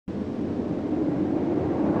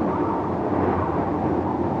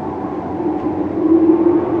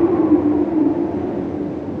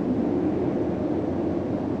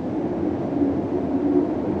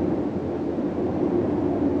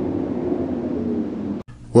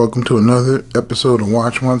Welcome to another episode of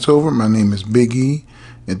Watch Once Over. My name is Big E,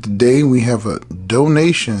 and today we have a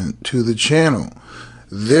donation to the channel.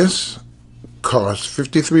 This cost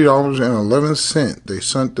 $53.11. They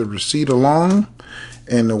sent the receipt along,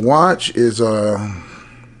 and the watch is a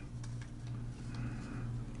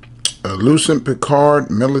Lucien Piccard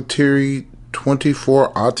Military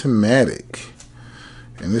 24 automatic,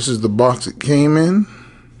 and this is the box it came in.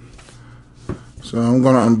 So I'm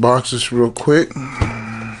going to unbox this real quick.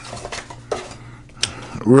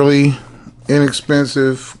 Really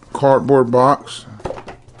inexpensive cardboard box,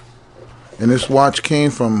 and this watch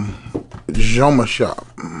came from GMT shop.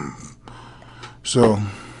 So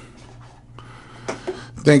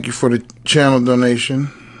thank you for the channel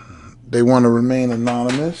donation. They want to remain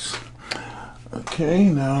anonymous. Okay,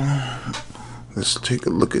 now let's take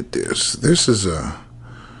a look at this. This is a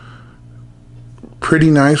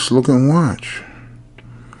pretty nice looking watch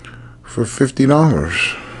for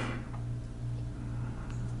 $50.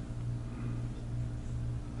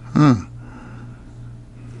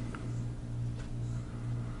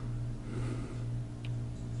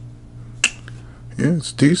 Yeah,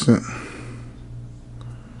 it's decent.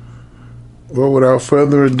 Well, without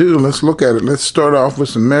further ado, let's look at it. Let's start off with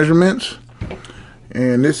some measurements.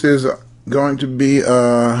 And this is going to be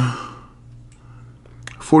a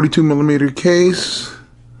 42 millimeter case.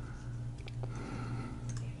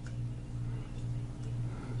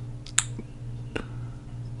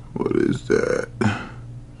 What is that?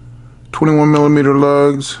 21 millimeter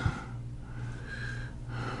lugs,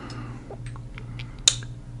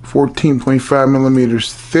 14.5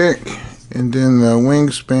 millimeters thick, and then the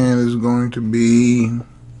wingspan is going to be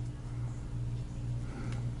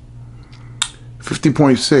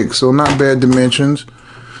 50.6, so not bad dimensions.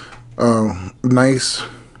 Nice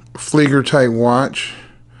Flieger type watch,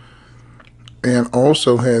 and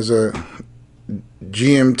also has a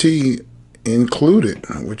GMT included,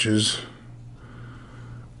 which is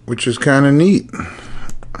kind of neat.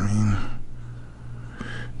 I mean,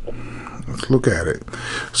 let's look at it.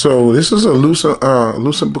 So this is a Lucien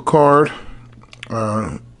Piccard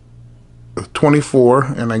 24,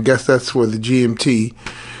 and I guess that's for the GMT.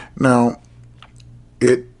 Now,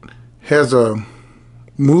 it has a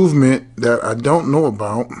movement that I don't know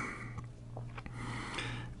about,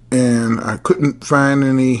 and I couldn't find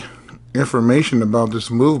any information about this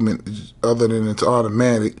movement other than it's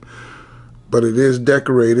automatic, but it is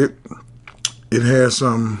decorated. It has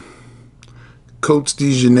some Côtes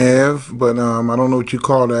de Genève, but I don't know what you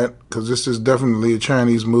call that, because this is definitely a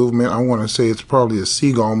Chinese movement. I want to say it's probably a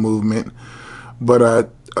seagull movement, but I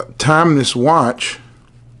timed this watch,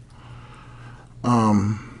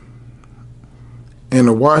 and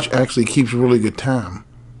the watch actually keeps really good time,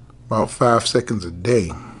 about 5 seconds a day.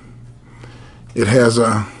 It has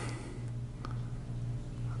a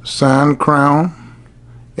sign crown,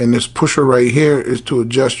 and this pusher right here is to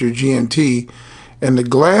adjust your GMT, and the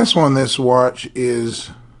glass on this watch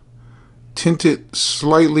is tinted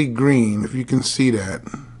slightly green, if you can see that.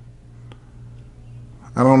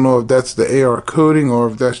 I don't know if that's the AR coating or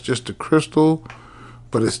if that's just a crystal,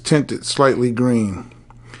 but it's tinted slightly green.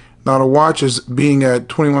 Now the watch is being at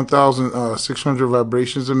 21,600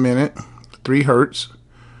 vibrations a minute, 3 hertz,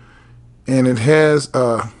 and it has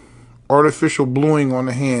artificial bluing on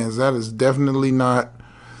the hands. That is definitely not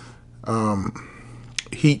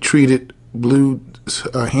heat treated blue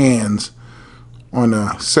hands on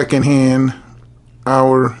a second hand,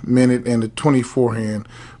 hour, minute, and a 24 hand,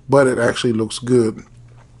 but it actually looks good.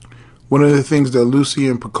 One of the things that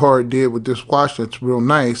Lucien Piccard did with this watch that's real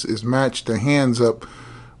nice is match the hands up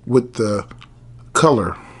with the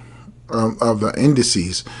color of the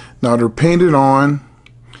indices. Now they're painted on,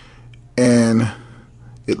 and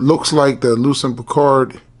it looks like the Lucien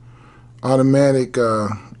Piccard automatic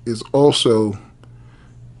is also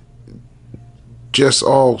just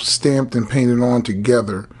all stamped and painted on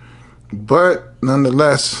together, but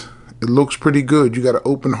nonetheless it looks pretty good. You got an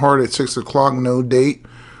open heart at 6 o'clock, no date,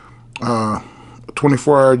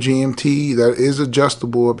 24-hour GMT that is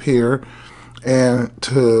adjustable up here, and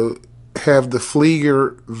to have the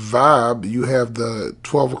Flieger vibe, you have the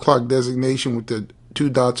 12 o'clock designation with the 2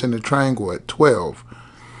 dots in the triangle at 12.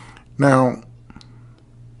 Now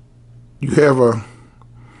you have a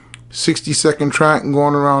 60-second track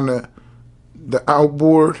going around the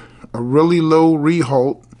outboard, a really low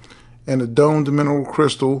re-halt, and a domed mineral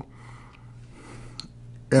crystal,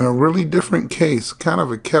 and a really different case, kind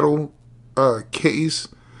of a kettle case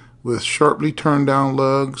with sharply turned down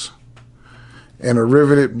lugs, and a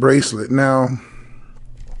riveted bracelet. Now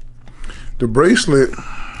the bracelet,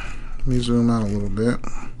 let me zoom out a little bit.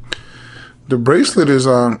 The bracelet is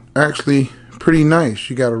actually pretty nice.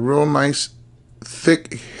 You got a real nice,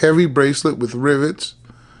 thick, heavy bracelet with rivets.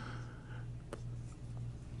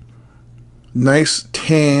 Nice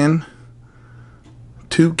tan.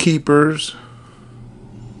 2 keepers.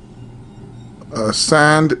 A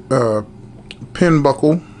signed pin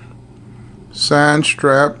buckle. Signed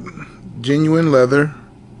strap. Genuine leather.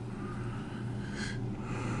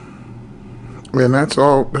 And that's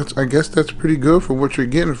all. I guess that's pretty good for what you're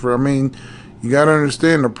getting for. I mean, you got to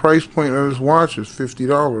understand the price point of this watch is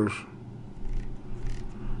 $50.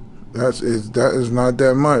 That is not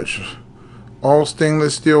that much. All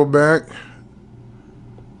stainless steel back,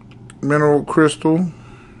 mineral crystal,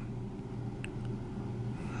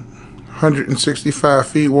 165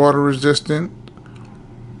 feet water resistant,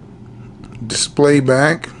 display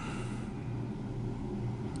back,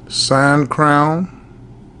 signed crown.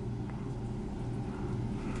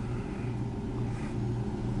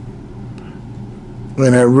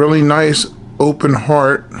 And that really nice open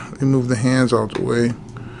heart. Let me move the hands out the way.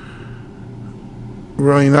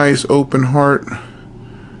 Really nice open heart.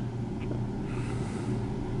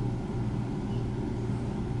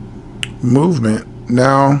 Movement.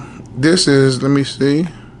 Now, this is, let me see.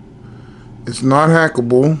 It's not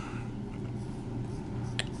hackable,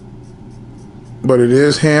 but it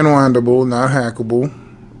is hand windable, not hackable.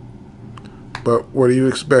 But what do you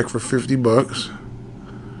expect for 50 bucks?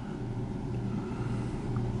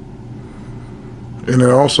 And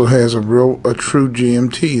it also has a true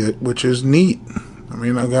GMT, which is neat. I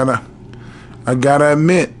mean, I gotta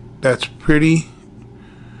admit, that's pretty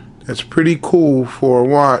cool for a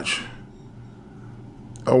watch.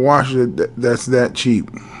 A watch that's that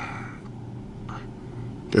cheap.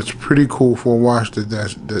 That's pretty cool for a watch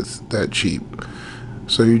that's that cheap.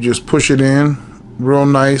 So you just push it in, real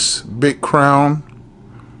nice, big crown.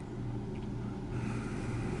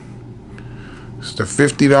 It's the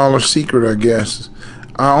 $50 secret, I guess.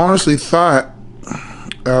 I honestly thought,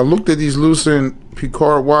 I looked at these Lucien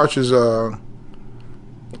Piccard watches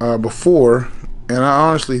before, and I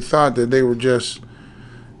honestly thought that they were just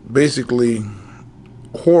basically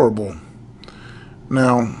horrible.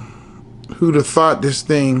 Now, who'd have thought this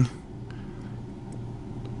thing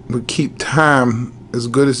would keep time as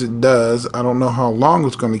good as it does? I don't know how long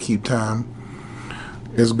it's going to keep time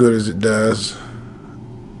as good as it does,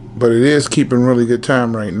 but it is keeping really good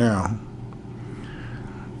time right now.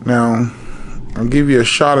 Now, I'll give you a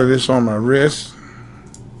shot of this on my wrist.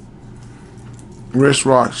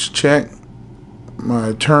 Wristwatch check.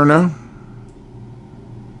 My Turner.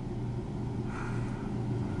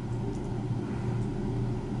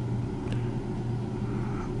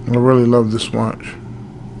 I really love this watch.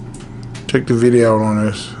 Check the video out on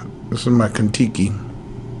this. This is my Kentucky.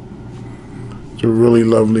 It's a really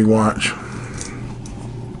lovely watch.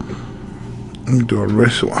 Let me do a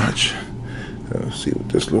wristwatch. Let's see what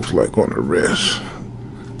this looks like on the wrist.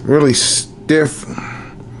 Really stiff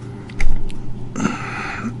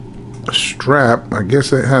strap. I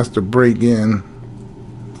guess it has to break in.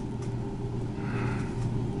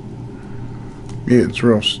 Yeah, it's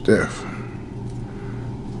real stiff.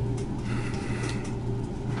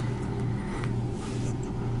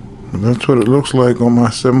 That's what it looks like on my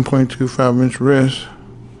 7.25-inch wrist.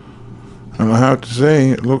 And I have to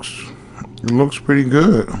say, it looks pretty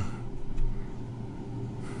good.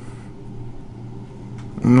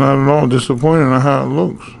 I'm not at all disappointed on how it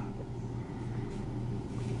looks.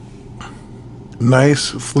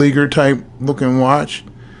 Nice Flieger type looking watch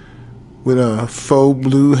with a faux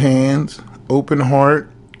blue hands, open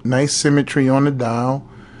heart, nice symmetry on the dial,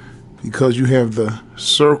 because you have the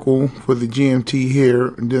circle for the GMT here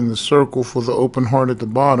and then the circle for the open heart at the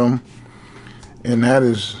bottom, and that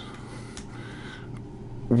is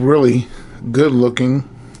really good looking.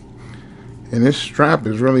 And this strap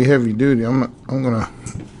is really heavy duty. I'm gonna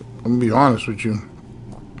be honest with you.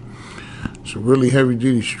 It's a really heavy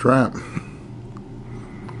duty strap.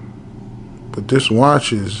 But this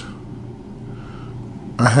watch is,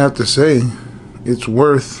 I have to say, it's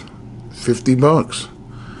worth 50 bucks.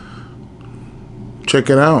 Check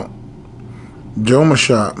it out. Joma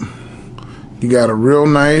Shop. You got a real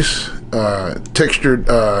nice textured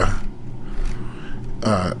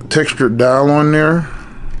dial on there.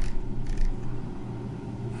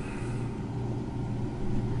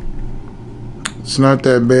 It's not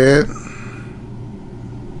that bad.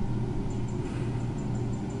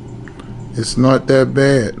 It's not that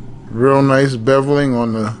bad. Real nice beveling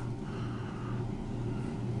on the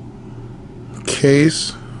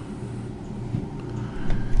case.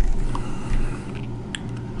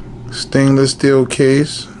 Stainless steel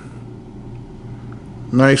case.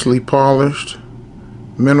 Nicely polished.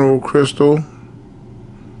 Mineral crystal.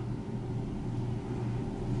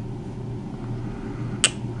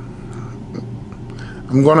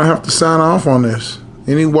 I'm gonna have to sign off on this.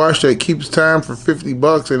 Any watch that keeps time for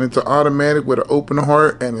 $50 and it's an automatic with an open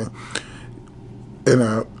heart and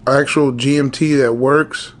a actual GMT that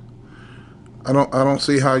works, I don't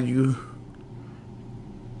see how you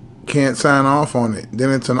can't sign off on it.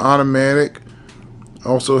 Then it's an automatic.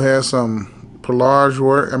 Also has some perlage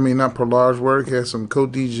work. I mean, not perlage work. Has some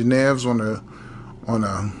Cote de Geneves on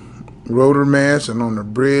a rotor mass and on the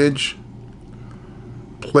bridge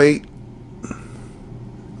plate.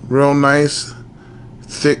 Real nice,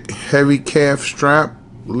 thick, heavy calf strap,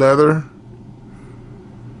 leather.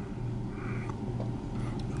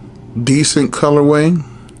 Decent colorway.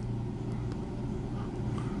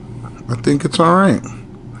 I think it's all right.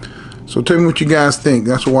 So tell me what you guys think.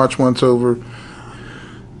 That's a watch once over.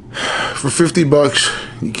 For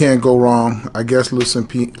 $50, you can't go wrong. I guess lucien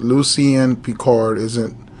piccard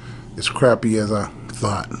isn't as crappy as I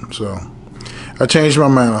thought. So I changed my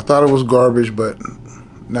mind. I thought it was garbage, but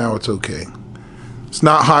now it's okay. It's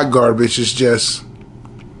not hot garbage. It's just,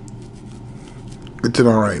 it's an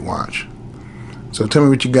alright watch. So tell me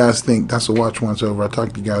what you guys think. That's a watch once over. I'll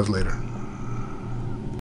talk to you guys later.